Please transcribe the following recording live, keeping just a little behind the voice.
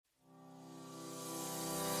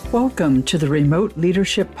Welcome to the Remote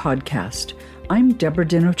Leadership Podcast. I'm Deborah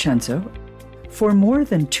DiNocenzo. For more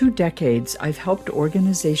than 2 decades, I've helped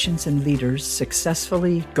organizations and leaders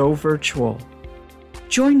successfully go virtual.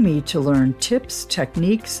 Join me to learn tips,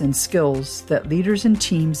 techniques, and skills that leaders and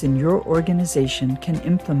teams in your organization can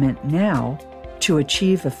implement now to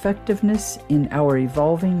achieve effectiveness in our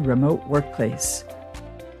evolving remote workplace.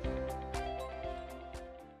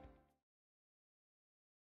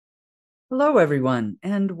 Hello, everyone,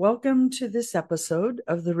 and welcome to this episode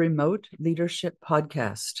of the Remote Leadership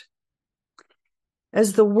Podcast.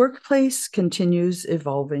 As the workplace continues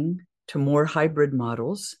evolving to more hybrid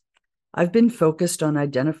models, I've been focused on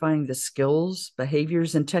identifying the skills,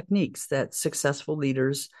 behaviors, and techniques that successful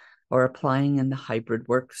leaders are applying in the hybrid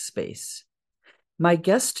workspace. My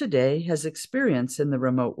guest today has experience in the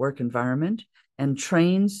remote work environment and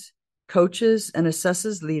trains, coaches, and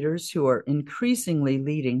assesses leaders who are increasingly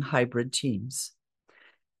leading hybrid teams.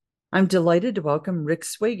 I'm delighted to welcome Rick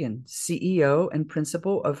Swegan, CEO and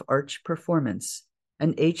principal of Arch Performance, an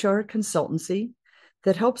HR consultancy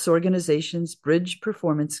that helps organizations bridge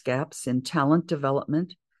performance gaps in talent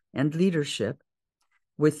development and leadership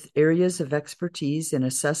with areas of expertise in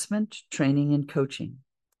assessment, training, and coaching.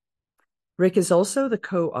 Rick is also the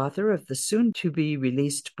co-author of the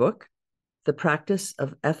soon-to-be-released book, The Practice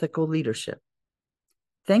of Ethical Leadership.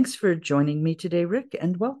 Thanks for joining me today, Rick,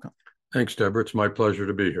 and welcome. Thanks, Deborah. It's my pleasure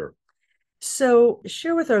to be here. So,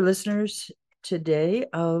 share with our listeners today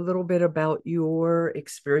a little bit about your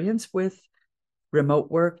experience with remote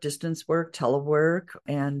work, distance work, telework,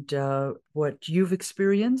 and what you've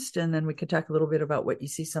experienced, and then we can talk a little bit about what you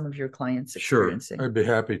see some of your clients experiencing. Sure, I'd be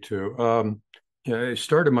happy to. I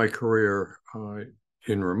started my career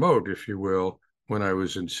in remote, if you will, when I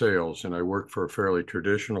was in sales, and I worked for a fairly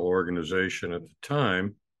traditional organization at the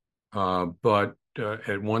time, but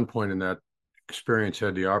at one point in that experience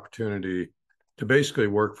had the opportunity to basically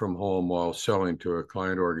work from home while selling to a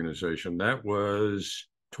client organization. That was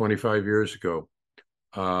 25 years ago.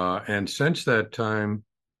 And since that time,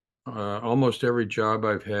 almost every job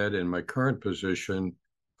I've had in my current position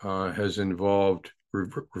has involved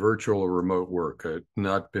virtual or remote work,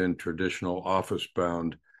 not been traditional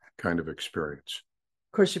office-bound kind of experience.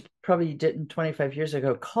 Of course, you probably didn't 25 years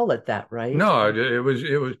ago call it that, right? No, it was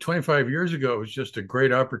 25 years ago. It was just a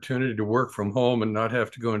great opportunity to work from home and not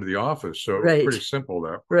have to go into the office. So it was pretty simple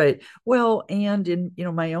that way. Right. Well, and in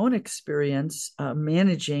my own experience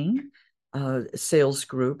managing sales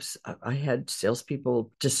groups, I had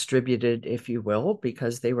salespeople distributed, if you will,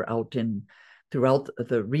 because they were out throughout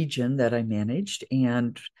the region that I managed,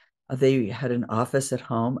 and they had an office at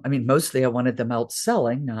home. I mean, mostly I wanted them out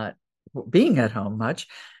selling, not being at home much,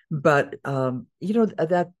 but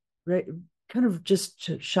that kind of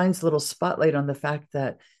just shines a little spotlight on the fact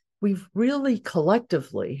that we've really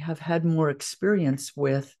collectively have had more experience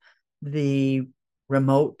with the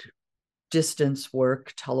remote distance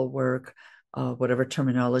work, telework, whatever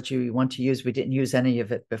terminology we want to use. We didn't use any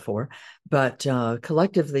of it before, but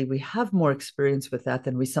collectively we have more experience with that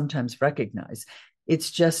than we sometimes recognize.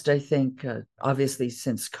 It's just, I think, obviously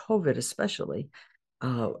since COVID especially,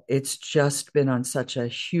 it's just been on such a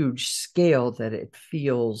huge scale that it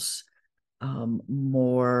feels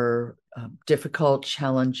more difficult,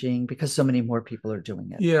 challenging, because so many more people are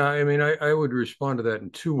doing it. Yeah, I mean, I would respond to that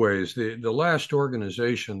in 2 ways. The last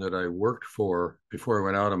organization that I worked for before I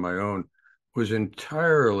went out on my own was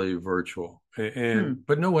entirely virtual,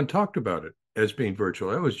 but no one talked about it as being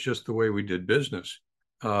virtual. That was just the way we did business,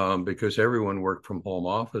 because everyone worked from home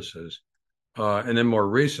offices. And then more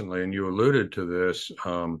recently, and you alluded to this,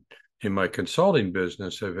 in my consulting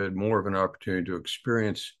business, I've had more of an opportunity to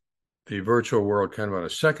experience the virtual world kind of on a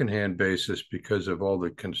secondhand basis because of all the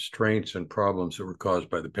constraints and problems that were caused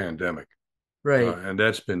by the pandemic. Right. And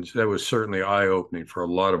that was certainly eye-opening for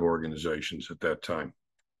a lot of organizations at that time.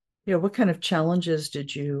 Yeah. What kind of challenges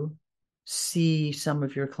did you see some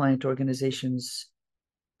of your client organizations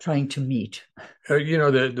trying to meet?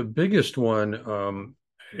 The biggest one,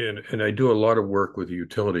 and I do a lot of work with a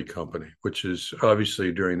utility company, which is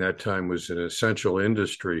obviously during that time was an essential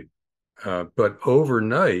industry. But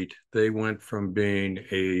overnight, they went from being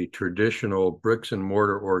a traditional bricks and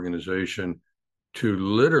mortar organization to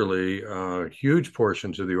literally huge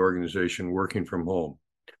portions of the organization working from home.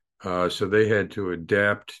 So they had to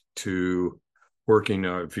adapt to working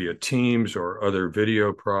via Teams or other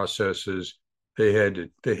video processes. They had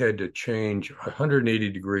to change 180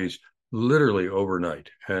 degrees literally overnight,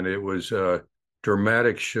 and it was a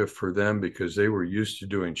dramatic shift for them because they were used to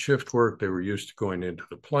doing shift work. They were used to going into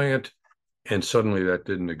the plant. And suddenly that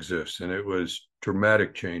didn't exist. And it was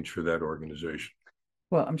dramatic change for that organization.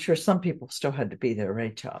 Well, I'm sure some people still had to be there,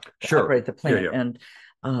 right, to Sure. operate the Yeah, plant. yeah. And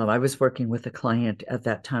I was working with a client at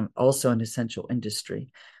that time, also in essential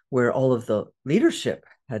industry, where all of the leadership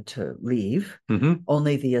had to leave. Hmm.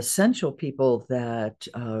 Only the essential people that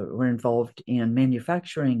were involved in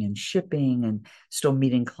manufacturing and shipping and still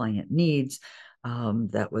meeting client needs.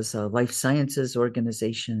 That was a life sciences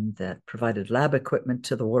organization that provided lab equipment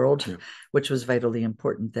to the world, Yeah. which was vitally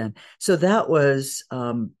important then. So that was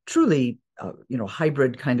truly,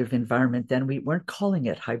 hybrid kind of environment. Then we weren't calling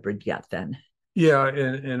it hybrid yet. Then, Yeah,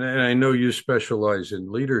 and I know you specialize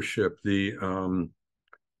in leadership.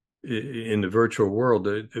 In the virtual world,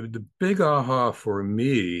 the big aha for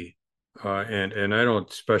me, and I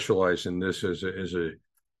don't specialize in this as a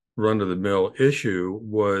run of the mill issue,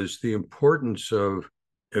 was the importance of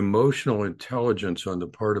emotional intelligence on the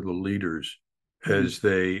part of the leaders mm, as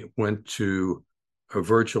they went to a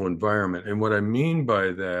virtual environment. And what I mean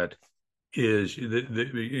by that is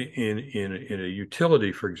in a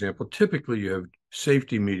utility, for example, typically you have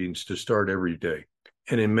safety meetings to start every day,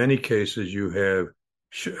 and in many cases you have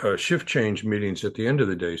shift change meetings at the end of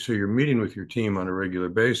the day. So you're meeting with your team on a regular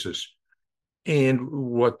basis. And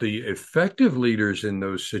what the effective leaders in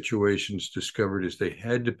those situations discovered is they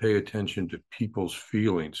had to pay attention to people's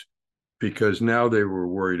feelings because now they were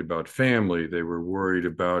worried about family, they were worried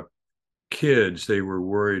about kids, they were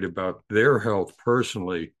worried about their health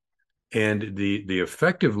personally, and the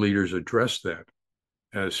effective leaders addressed that,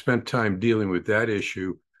 spent time dealing with that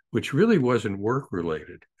issue, which really wasn't work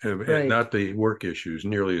related, and right. not the work issues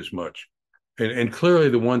nearly as much. And clearly,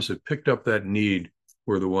 the ones that picked up that need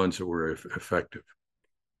were the ones that were effective.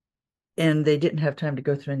 And they didn't have time to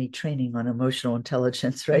go through any training on emotional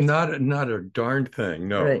intelligence, right? Not a darn thing.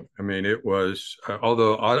 No, Right. I mean it was.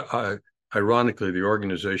 Although ironically, the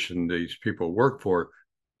organization these people work for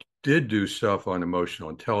did do stuff on emotional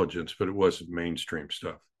intelligence, but it wasn't mainstream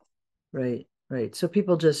stuff. Right, right. So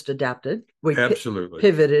people just adapted. We Absolutely,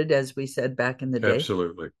 pivoted, as we said back in the day.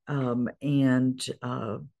 absolutely. And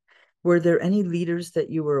were there any leaders that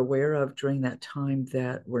you were aware of during that time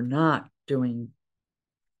that were not doing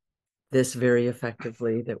this very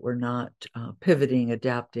effectively, that were not pivoting,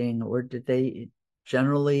 adapting, or did they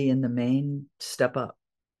generally, in the main, step up?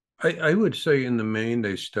 I would say in the main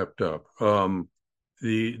they stepped up.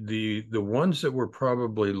 The ones that were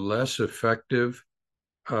probably less effective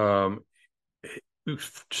um,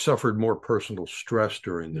 suffered more personal stress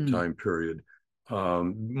during the Mm, time period,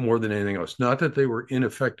 more than anything else. Not that they were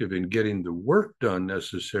ineffective in getting the work done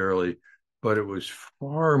necessarily, but it was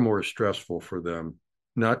far more stressful for them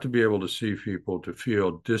not to be able to see people, to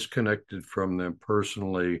feel disconnected from them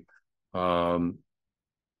personally. Um,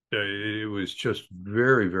 it was just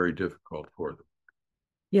very, very difficult for them.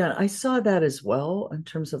 yeah, I saw that as well in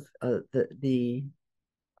terms of the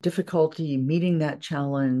difficulty meeting that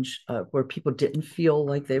challenge, where people didn't feel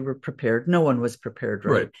like they were prepared. No one was prepared,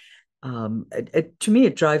 Right. right? To me,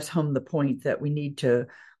 it drives home the point that we need to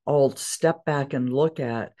all step back and look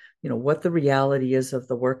at, what the reality is of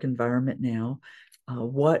the work environment now.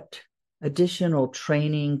 What additional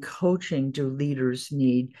training, coaching do leaders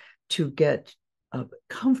need to get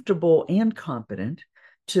comfortable and competent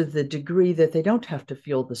to the degree that they don't have to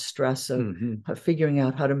feel the stress Mm-hmm. of figuring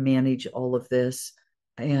out how to manage all of this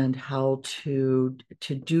and how to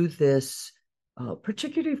do this,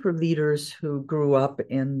 particularly for leaders who grew up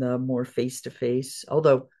in the more face to face.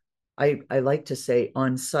 Although I like to say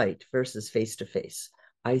on site versus face to face.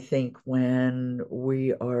 I think when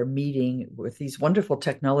we are meeting with these wonderful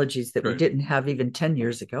technologies that we Right. didn't have even 10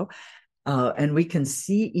 years ago, and we can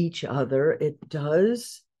see each other, it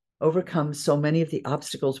does overcome so many of the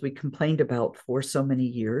obstacles we complained about for so many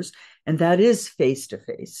years. And that is face to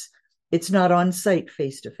face. It's not on site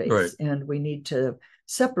face to Right. face. And we need to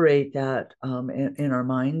separate that in our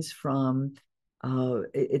minds from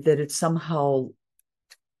that it's somehow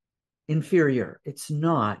inferior. It's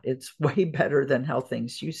not. It's way better than how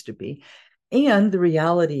things used to be. And the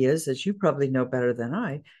reality is, as you probably know better than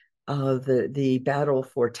I, the battle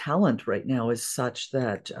for talent right now is such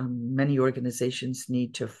that many organizations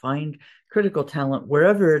need to find critical talent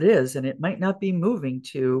wherever it is, and it might not be moving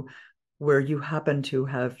to where you happen to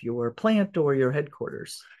have your plant or your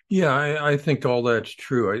headquarters. Yeah, I think all that's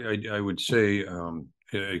true. I would say,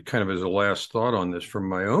 kind of as a last thought on this, from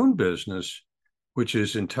my own business, which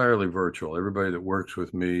is entirely virtual. Everybody that works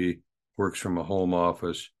with me works from a home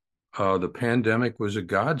office. The pandemic was a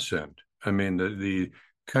godsend. I mean, the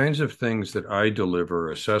kinds of things that I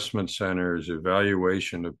deliver, assessment centers,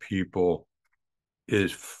 evaluation of people,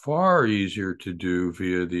 is far easier to do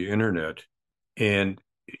via the internet, and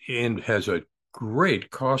and has a great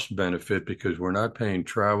cost benefit because we're not paying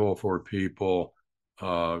travel for people.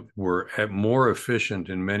 we're more efficient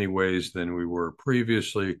in many ways than we were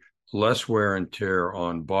previously, less wear and tear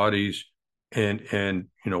on bodies. And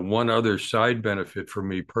one other side benefit for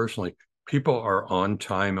me personally, people are on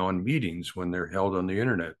time on meetings when they're held on the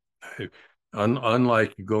internet.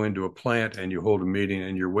 Unlike you go into a plant and you hold a meeting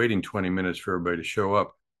and you're waiting 20 minutes for everybody to show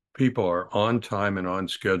up, people are on time and on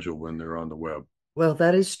schedule when they're on the web. Well,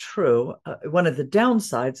 that is true. One of the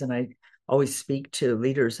downsides, and I always speak to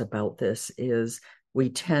leaders about this, is we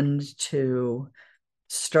tend to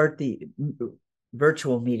start the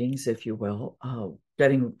virtual meetings, if you will,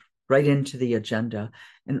 getting right into the agenda.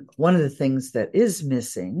 And one of the things that is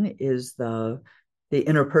missing is the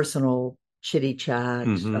interpersonal chitty chat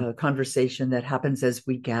conversation that happens as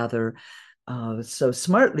we gather. So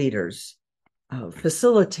smart leaders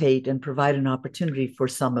facilitate and provide an opportunity for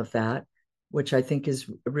some of that, which I think is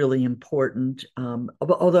really important.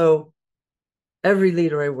 Although every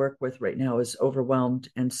leader I work with right now is overwhelmed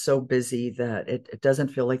and so busy that it doesn't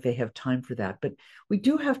feel like they have time for that. But we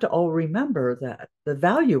do have to all remember that the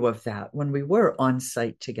value of that when we were on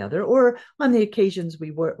site together, or on the occasions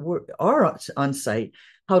we are on site,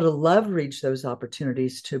 how to leverage those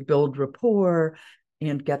opportunities to build rapport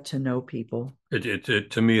and get to know people.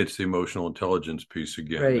 To me, it's the emotional intelligence piece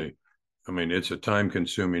again. Right. I mean, it's a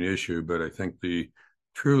time-consuming issue, but I think the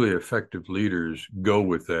truly effective leaders go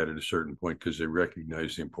with that at a certain point because they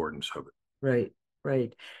recognize the importance of it. Right,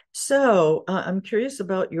 right. So I'm curious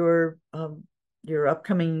about your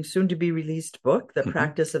upcoming, soon-to-be released book, The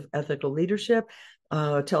Practice of Ethical Leadership.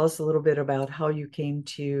 Tell us a little bit about how you came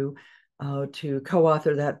to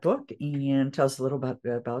co-author that book, and tell us a little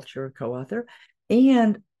about your co-author,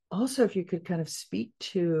 and also if you could kind of speak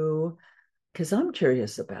to, because I'm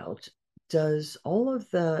curious about, does all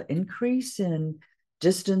of the increase in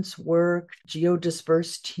distance work,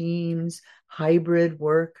 geodispersed teams, hybrid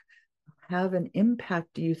work have an impact,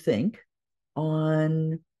 do you think,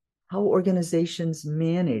 on how organizations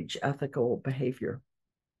manage ethical behavior?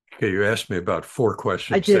 Okay, you asked me about four I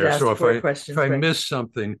questions did there. ask So four if questions, I right? miss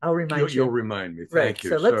something, I'll remind you. you'll remind me. Right. Thank you.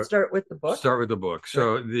 So let's start with the book. Start with the book.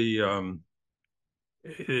 So Right.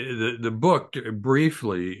 the book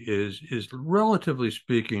briefly is relatively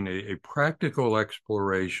speaking a practical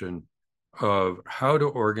exploration of how do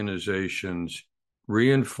organizations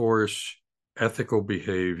reinforce ethical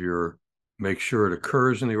behavior, make sure it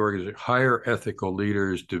occurs in the organization, hire ethical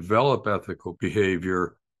leaders, develop ethical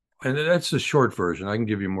behavior. And that's the short version. I can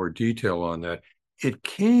give you more detail on that. It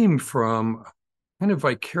came from kind of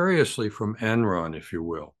vicariously from Enron, if you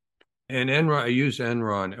will. And Enron, I use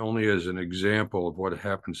Enron only as an example of what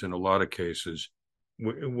happens in a lot of cases.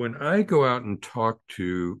 When I go out and talk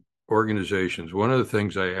to organizations, one of the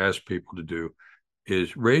things I ask people to do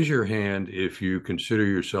is raise your hand if you consider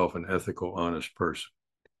yourself an ethical, honest person.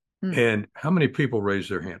 And how many people raise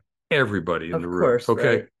their hand? Everybody in the room. Course,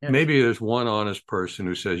 Okay. right. Yes. Maybe there's one honest person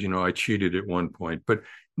who says, I cheated at one point, but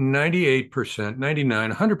 98%,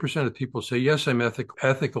 99, 100% of people say, yes, I'm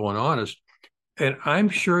ethical and honest. And I'm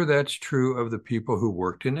sure that's true of the people who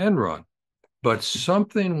worked in Enron. But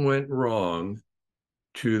something went wrong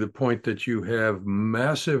to the point that you have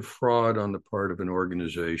massive fraud on the part of an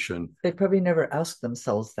organization. They probably never asked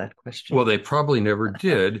themselves that question. Well, they probably never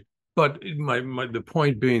did. But the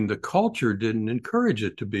point being, the culture didn't encourage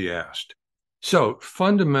it to be asked. So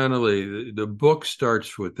fundamentally, the book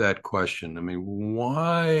starts with that question. I mean,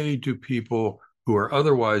 why do people who are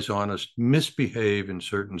otherwise honest misbehave in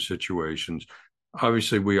certain situations?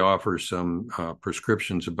 Obviously, we offer some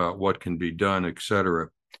prescriptions about what can be done, et cetera.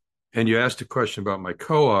 And you asked a question about my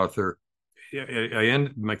co-author.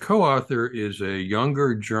 My co-author is a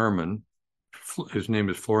younger German. His name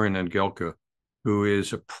is Florian Engelke, who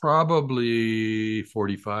is probably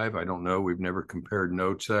 45. I don't know. We've never compared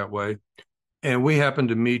notes that way. And we happened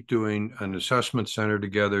to meet doing an assessment center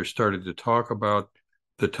together, started to talk about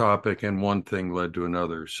the topic, and one thing led to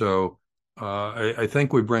another. So I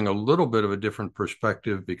think we bring a little bit of a different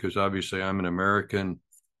perspective because obviously I'm an American,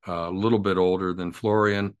 a little bit older than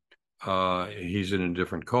Florian. He's in a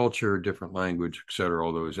different culture, different language, et cetera,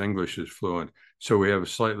 although his English is fluent. So we have a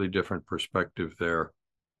slightly different perspective there.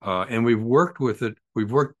 And we've worked with it.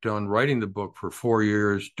 We've worked on writing the book for 4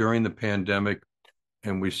 years during the pandemic.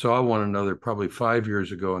 And we saw one another probably 5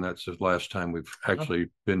 years ago. And that's the last time we've actually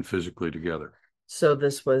been physically together. So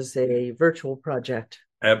this was a virtual project.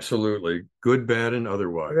 Absolutely. Good, bad, and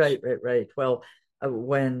otherwise. Right. Well,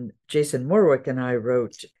 when Jason Morwick and I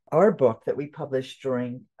wrote our book that we published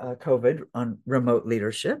during COVID on remote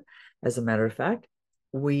leadership, as a matter of fact,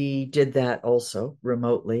 we did that also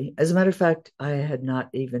remotely. As a matter of fact, I had not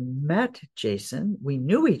even met Jason. We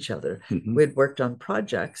knew each other. We'd worked on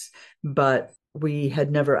projects, but we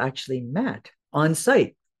had never actually met on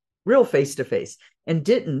site, real face to face, and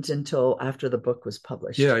didn't until after the book was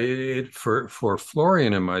Yeah, published. for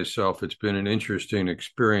Florian and myself, it's been an interesting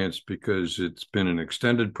experience because it's been an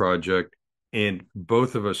extended project, and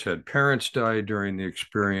both of us had parents die during the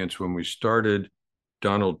experience when we started.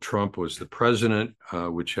 Donald Trump was the president,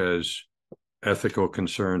 which has ethical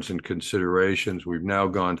concerns and considerations. We've now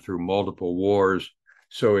gone through multiple wars,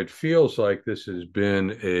 so it feels like this has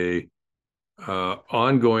been a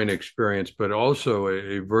ongoing experience, but also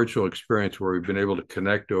a virtual experience where we've been able to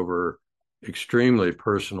connect over extremely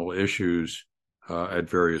personal issues at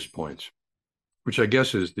various points, which I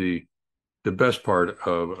guess is the best part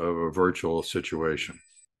of a virtual situation.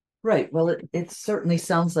 Right. Well, it certainly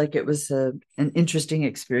sounds like it was an interesting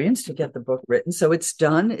experience to get the book written. So it's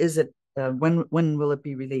done. Is it when will it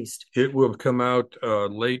be released? It will come out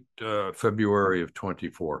late February of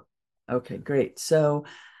 24. Okay, great. So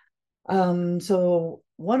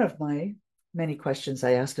one of my many questions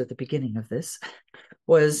I asked at the beginning of this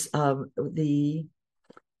was and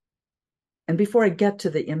before I get to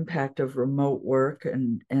the impact of remote work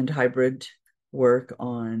and hybrid work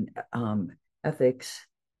on ethics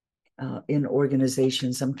in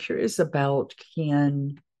organizations, I'm curious about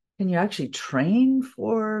can you actually train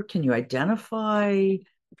for? Can you identify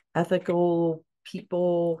ethical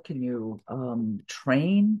people? Can you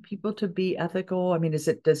train people to be ethical? I mean, does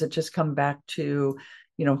it just come back to,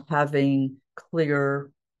 having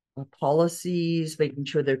clear policies, making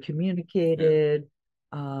sure they're communicated,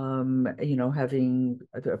 having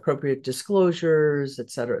the appropriate disclosures,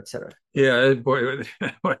 et cetera, et cetera? Yeah, boy,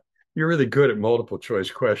 you're really good at multiple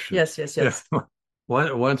choice questions. Yes, yes, Yeah, yes.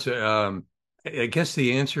 once, I guess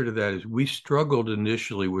the answer to that is we struggled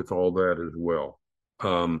initially with all that as well.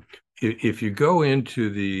 Um, if you go into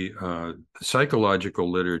the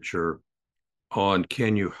psychological literature on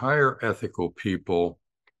can you hire ethical people,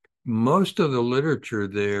 most of the literature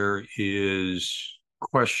there is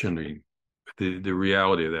questioning the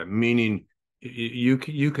reality of that, meaning you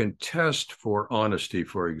can test for honesty,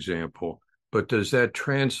 for example, but does that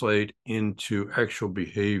translate into actual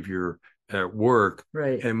behavior at work?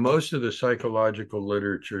 Right. And most of the psychological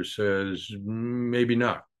literature says maybe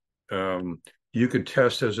not. Um, you could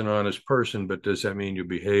test as an honest person, but does that mean you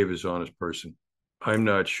behave as an honest person? I'm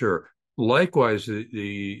not sure. Likewise,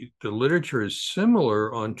 the literature is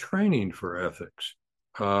similar on training for ethics,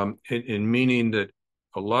 in meaning that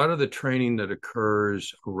a lot of the training that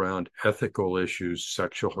occurs around ethical issues,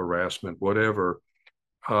 sexual harassment, whatever,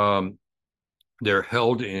 um, they're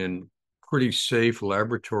held in pretty safe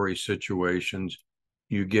laboratory situations.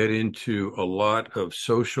 You get into a lot of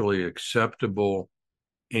socially acceptable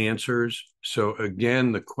answers. So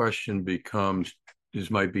again, the question becomes,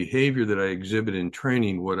 is my behavior that I exhibit in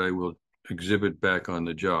training what I will exhibit back on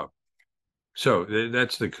the job? So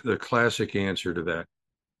that's the classic answer to that.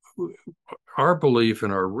 Our belief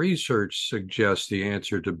and our research suggests the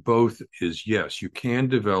answer to both is yes, you can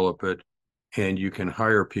develop it and you can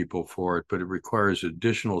hire people for it, but it requires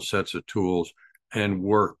additional sets of tools and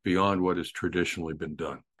work beyond what has traditionally been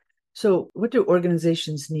done. So, what do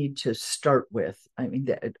organizations need to start with? I mean,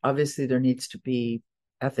 obviously, there needs to be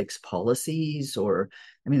ethics policies, or,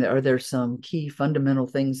 I mean, are there some key fundamental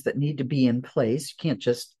things that need to be in place? You can't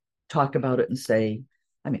just talk about it and say,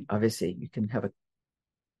 I mean, obviously, you can have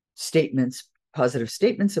statements, positive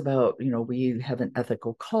statements about, we have an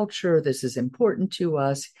ethical culture, this is important to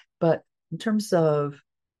us. But in terms of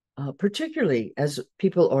particularly as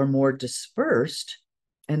people are more dispersed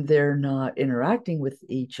and they're not interacting with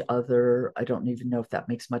each other. I don't even know if that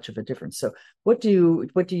makes much of a difference. So, what do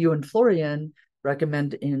you and Florian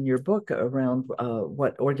recommend in your book around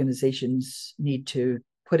what organizations need to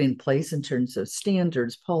put in place in terms of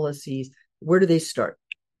standards, policies? Where do they start?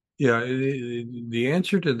 Yeah, the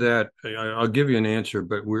answer to that, I'll give you an answer,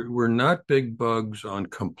 but we're not big bugs on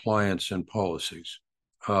compliance and policies.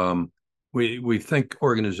 Um, we think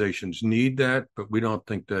organizations need that, but we don't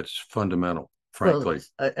think that's fundamental, Well, frankly.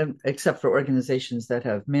 except for organizations that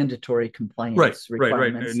have mandatory Right, compliance right, right.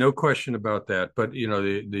 requirements. No question about that. But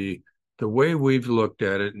the way we've looked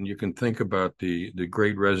at it, and you can think about the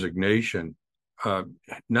Great Resignation. Uh,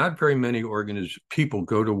 Not very many people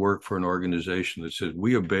go to work for an organization that says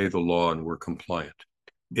we obey the law and we're compliant.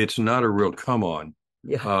 It's not a real come on.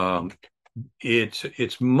 Yeah. Um,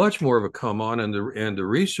 it's much more of a come on, and the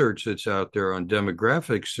research that's out there on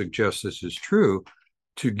demographics suggests this is true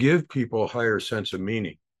to give people a higher sense of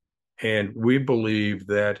meaning. And we believe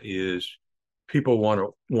that is people want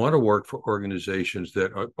to work for organizations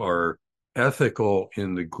that are ethical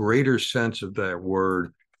in the greater sense of that word,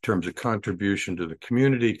 in terms of contribution to the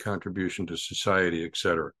community, contribution to society, et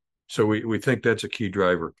cetera. So we think that's a key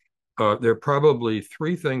driver. There are probably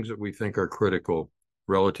three things that we think are critical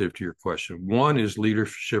relative to your question. One is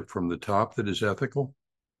leadership from the top that is ethical.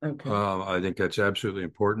 Okay. I think that's absolutely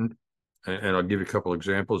important. And I'll give you a couple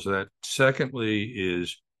examples of that. Secondly,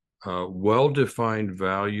 is well-defined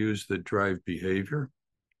values that drive behavior.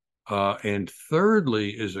 And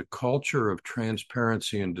thirdly, is a culture of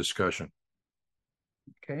transparency and discussion.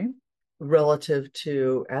 Okay. Relative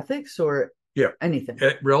to ethics or Yeah, anything?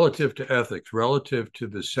 relative to ethics, relative to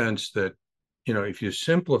the sense that, if you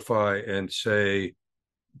simplify and say,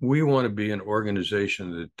 we want to be an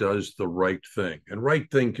organization that does the right thing, and right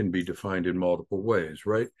thing can be defined in multiple ways,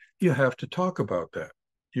 right? You have to talk about that.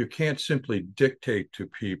 You can't simply dictate to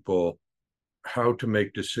people how to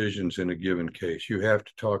make decisions in a given case. You have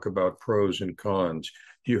to talk about pros and cons.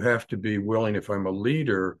 You have to be willing, if I'm a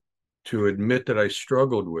leader, to admit that I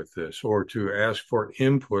struggled with this or to ask for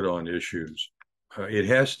input on issues. It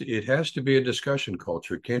has to be a discussion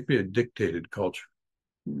culture. It can't be a dictated culture.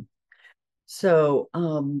 So,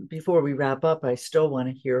 before we wrap up, I still want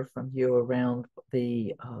to hear from you around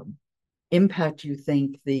the impact you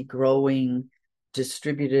think the growing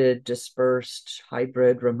distributed, dispersed,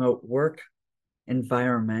 hybrid, remote work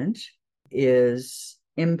environment is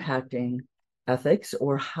impacting ethics,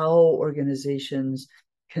 or how organizations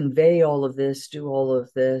convey all of this, do all of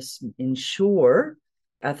this, ensure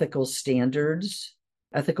ethical standards,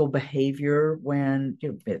 ethical behavior when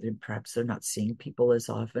perhaps they're not seeing people as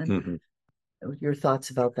often. Mm-hmm. Your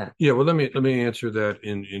thoughts about that? Yeah, well, let me answer that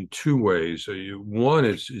in two ways. One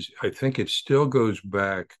is I think it still goes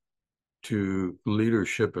back to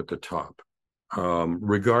leadership at the top,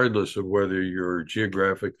 regardless of whether you're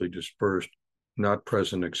geographically dispersed, not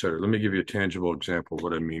present, et cetera. Let me give you a tangible example of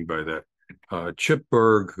what I mean by that. Chip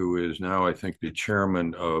Berg, who is now, I think, the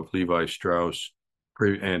chairman of Levi Strauss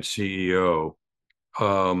and CEO,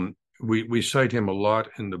 we cite him a lot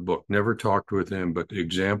in the book. Never talked with him, but the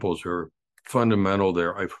examples are fundamental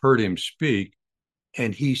there. I've heard him speak,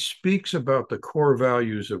 and he speaks about the core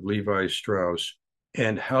values of Levi Strauss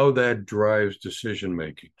and how that drives decision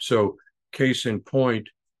making. So, case in point,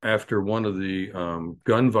 after one of the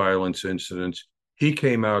gun violence incidents, he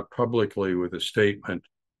came out publicly with a statement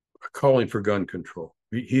calling for gun control.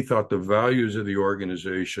 He thought the values of the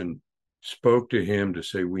organization spoke to him to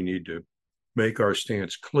say we need to make our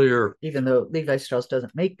stance clear. Even though Levi Strauss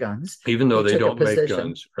doesn't make guns, Even though he they took a don't make position.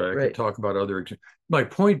 guns, right? I could Right. talk about other examples. My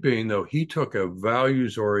point being, though, he took a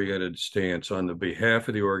values-oriented stance on the behalf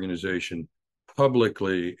of the organization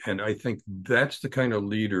publicly, and I think that's the kind of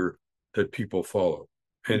leader that people follow.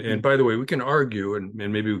 And by the way, we can argue, and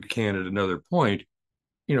maybe we can at another point,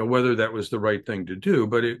 whether that was the right thing to do,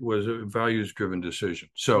 but it was a values-driven decision.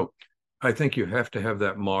 So I think you have to have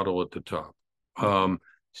that model at the top.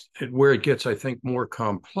 Where it gets, I think, more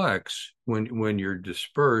complex when you're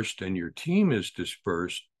dispersed and your team is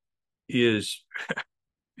dispersed is,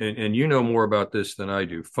 and you know more about this than I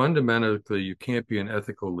do. Fundamentally, you can't be an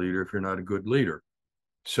ethical leader if you're not a good leader.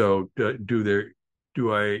 So, does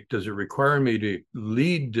it require me to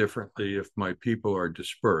lead differently if my people are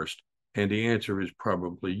dispersed? And the answer is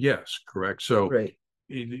probably yes. Correct. So, Right.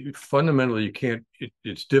 Fundamentally, you can't.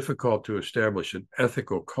 It's difficult to establish an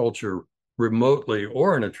ethical culture remotely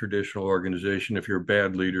or in a traditional organization if you're a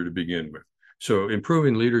bad leader to begin with. So,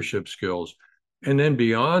 improving leadership skills, and then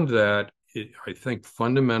beyond that, I think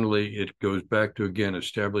fundamentally it goes back to, again,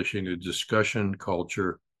 establishing a discussion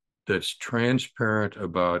culture that's transparent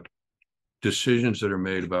about decisions that are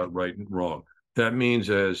made about right and wrong. That means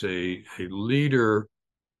as a leader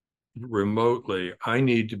remotely, I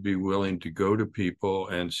need to be willing to go to people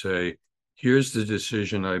and say, here's the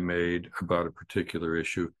decision I made about a particular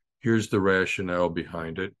issue. Here's the rationale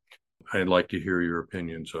behind it. I'd like to hear your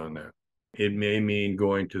opinions on that. It may mean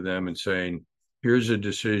going to them and saying, here's a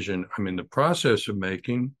decision I'm in the process of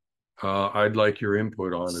making. I'd like your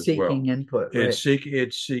input on as well. Seeking input. It's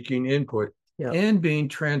Right. seeking input Yeah. and being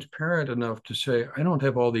transparent enough to say, I don't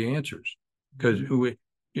have all the answers. Because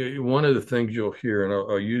one of the things you'll hear, and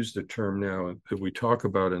I'll use the term now that we talk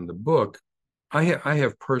about in the book, I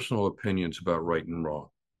have personal opinions about right and wrong,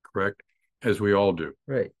 correct? As we all do,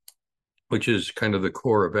 Right. which is kind of the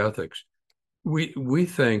core of ethics. We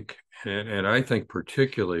think, and I think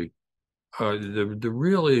particularly, the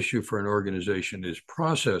real issue for an organization is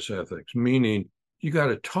process ethics, meaning you got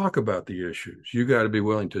to talk about the issues. You got to be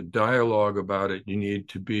willing to dialogue about it. You need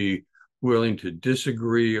to be willing to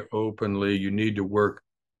disagree openly. You need to work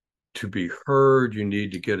to be heard. You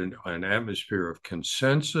need to get an atmosphere of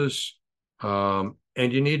consensus. And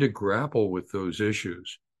you need to grapple with those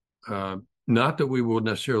issues. Not that we will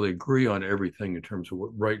necessarily agree on everything in terms of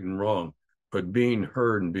what right and wrong, but being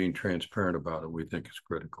heard and being transparent about it, we think is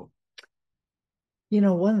critical.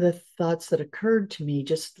 One of the thoughts that occurred to me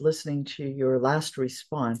just listening to your last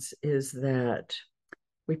response is that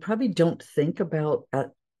we probably don't think about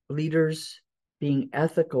leaders being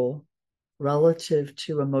ethical relative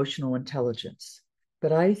to emotional intelligence.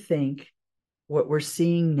 But I think what we're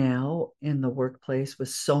seeing now in the workplace with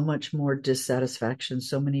so much more dissatisfaction,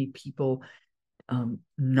 so many people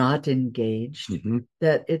not engaged,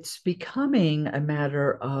 that it's becoming a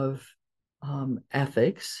matter of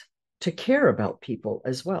ethics to care about people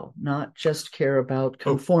as well, not just care about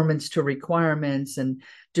conformance to requirements and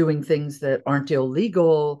doing things that aren't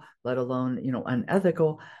illegal, let alone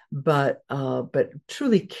unethical, but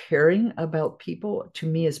truly caring about people, to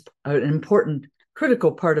me, is an important,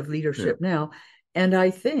 critical part of leadership now, and I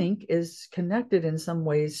think is connected in some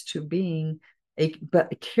ways to being a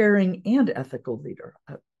caring and ethical leader.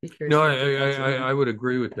 No, I would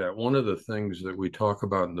agree with that. One of the things that we talk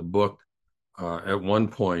about in the book at one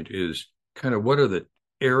point is kind of what are the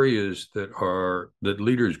areas that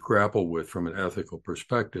leaders grapple with from an ethical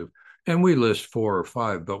perspective, and we list 4 or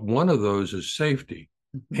 5, but one of those is safety.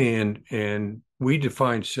 And we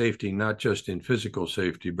define safety not just in physical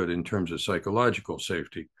safety, but in terms of psychological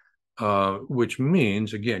safety, which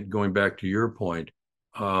means, again, going back to your point,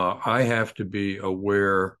 I have to be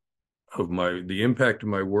aware of the impact of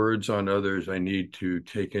my words on others. I need to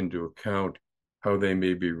take into account how they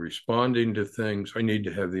may be responding to things. I need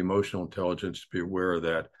to have the emotional intelligence to be aware of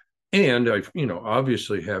that. And I,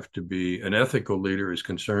 obviously have to be an ethical leader is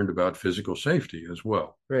concerned about physical safety as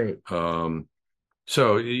well. Right.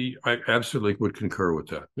 So I absolutely would concur with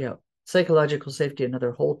that. Yeah. Psychological safety,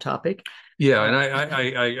 another whole topic. Yeah, and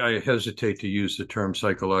I hesitate to use the term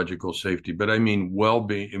psychological safety, but I mean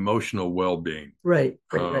well-being, emotional well-being. Right,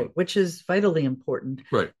 which is vitally important.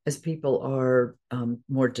 Right. As people are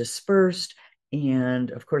more dispersed.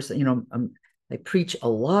 And of course, I preach a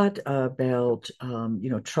lot about,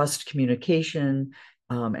 trust, communication,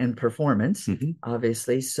 and performance,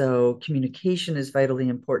 obviously. So communication is vitally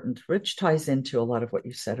important, which ties into a lot of what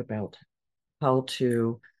you said about how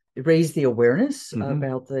to raise the awareness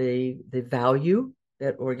about the value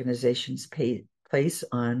that organizations place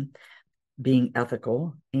on being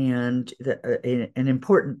ethical, and an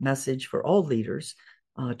important message for all leaders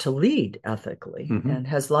to lead ethically, and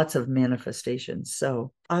has lots of manifestations.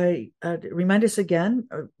 So remind us again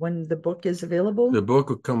when the book is available. The book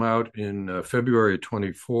will come out in February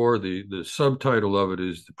 24. The subtitle of it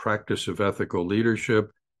is The Practice of Ethical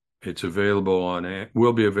Leadership. It's available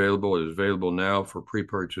is available now for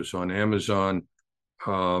pre-purchase on Amazon,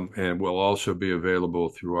 and will also be available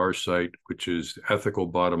through our site, which is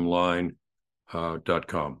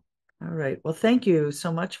ethicalbottomline.com. All right. Well, thank you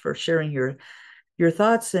so much for sharing your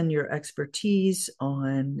thoughts and your expertise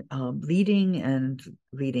on leading and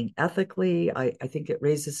leading ethically. I think it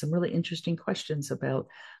raises some really interesting questions about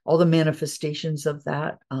all the manifestations of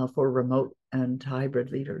that for remote and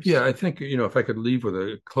hybrid leaders. Yeah, I think, if I could leave with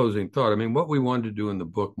a closing thought, I mean, what we wanted to do in the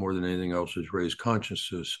book more than anything else is raise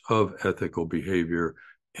consciousness of ethical behavior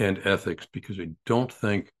and ethics, because I don't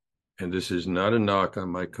think, and this is not a knock on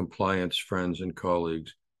my compliance friends and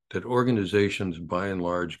colleagues, that organizations by and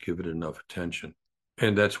large give it enough attention.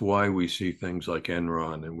 And that's why we see things like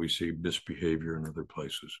Enron and we see misbehavior in other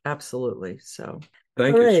places. Absolutely. So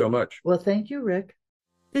thank you so much. Well, thank you, Rick.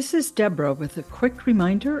 This is Deborah with a quick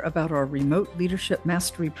reminder about our Remote Leadership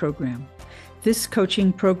Mastery Program. This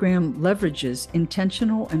coaching program leverages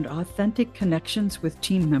intentional and authentic connections with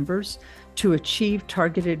team members to achieve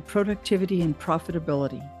targeted productivity and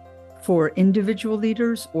profitability. For individual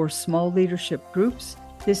leaders or small leadership groups,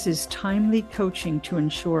 this is timely coaching to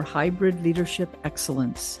ensure hybrid leadership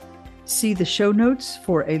excellence. See the show notes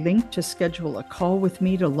for a link to schedule a call with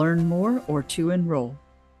me to learn more or to enroll.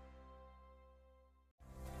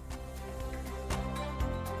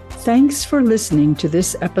 Thanks for listening to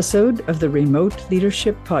this episode of the Remote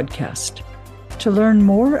Leadership Podcast. To learn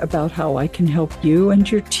more about how I can help you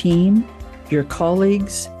and your team, your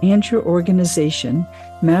colleagues, and your organization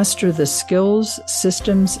master the skills,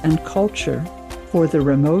 systems, and culture for the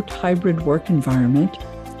remote hybrid work environment,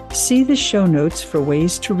 see the show notes for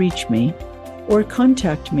ways to reach me, or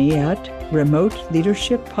contact me at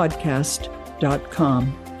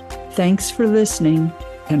remoteleadershippodcast.com. Thanks for listening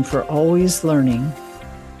and for always learning.